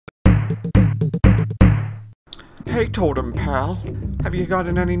Hey, Totem Pal. Have you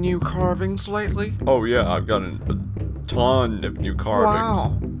gotten any new carvings lately? Oh yeah, I've gotten a ton of new carvings.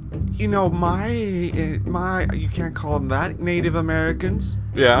 Wow. You know, you can't call them that, Native Americans.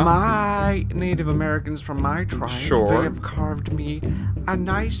 Yeah? My Native Americans from my tribe, Sure. they have carved me a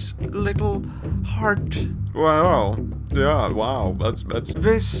nice little heart. Wow. Yeah, wow. That's...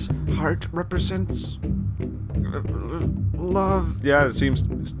 This heart represents love, Yeah, it seems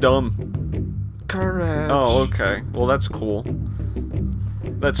dumb. courage. Oh, okay. Well, that's cool.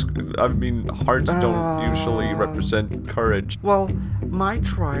 I mean, hearts don't usually represent courage. Well, my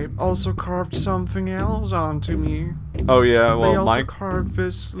tribe also carved something else onto me. Oh yeah, They well, also carved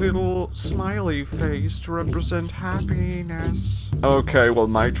this little smiley face to represent happiness. Okay, well,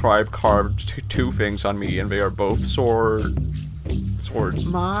 my tribe carved two things on me, and they are both swords.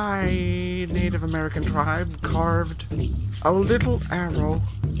 My Native American tribe carved a little arrow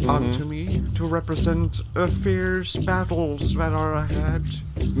onto me to represent fierce battles that are ahead.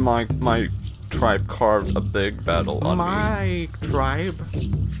 My tribe carved a big battle on me. My tribe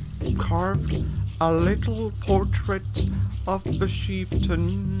carved a little portrait of the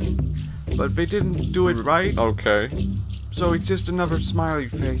chieftain, but they didn't do it right, Okay. so it's just another smiley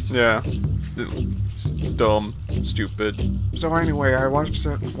face. Yeah. It's dumb. Stupid. So anyway, I watched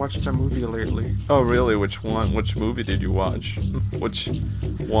a movie lately. Oh, really? Which one? Which movie did you watch? Which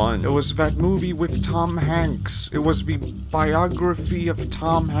one? It was that movie with Tom Hanks. It was the biography of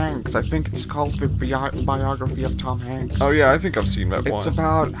Tom Hanks. I think it's called the biography of Tom Hanks. Oh, yeah, I think I've seen that one. It's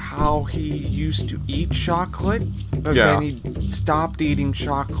about how he used to eat chocolate, but Yeah. then he stopped eating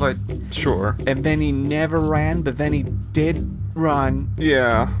chocolate, Sure. and then he never ran, but then he did run,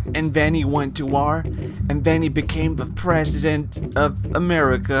 Yeah. and then he went to war, and then he became the president of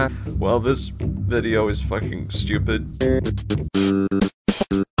America. Well, this video is fucking stupid.